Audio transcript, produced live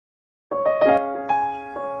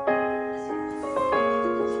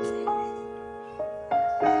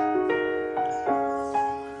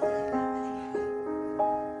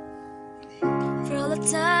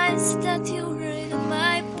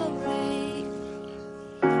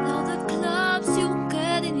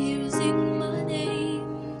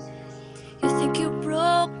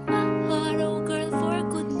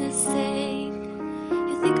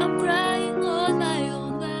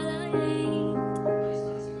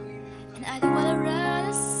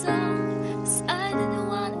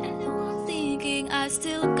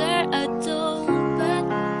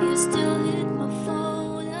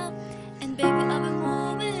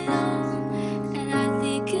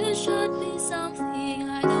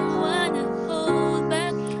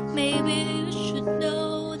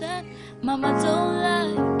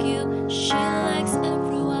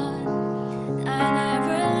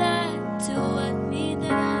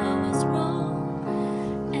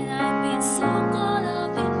so caught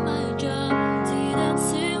up in my job, didn't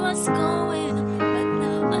see what's going on. But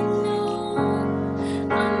now I know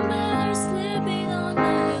I'm better sleeping on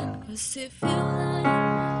my own. 'Cause if you like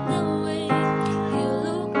the way you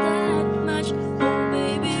look that much, oh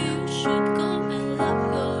baby, you should go and love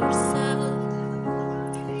yourself.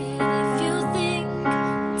 And if you think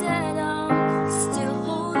that I'm still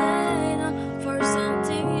holding on for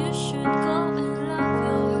something, you should go and love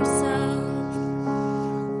yourself.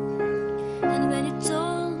 And when you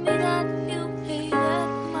told me that you hated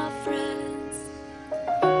my friends,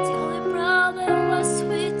 the only problem was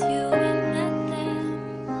with you and not them.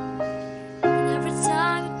 And every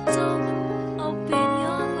time you told me my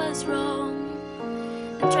opinion was wrong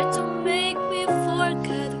and tried to make me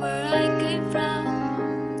forget where I came from,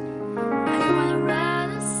 I wanna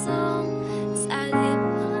write a song, 'cause I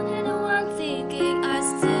didn't hit the one thinking I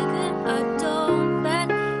still hit. I don't, but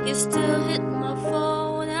you still hit my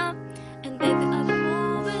phone up. And baby, I'm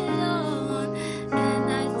moving on, and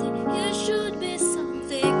I think you should be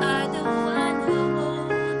something I don't want to hold.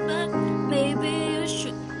 But maybe you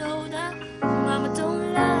should know that mama don't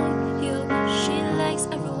like you, she likes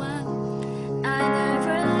everyone. I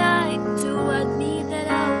never like to admit that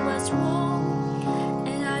I was wrong,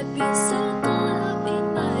 and I've been so caught up in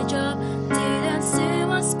my job, didn't see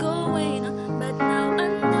what's going on. But now I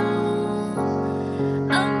know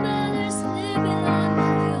I'm better sleeping on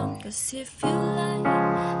my own. 'Cause if you like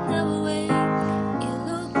the way you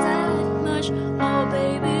look that much, oh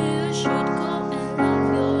baby,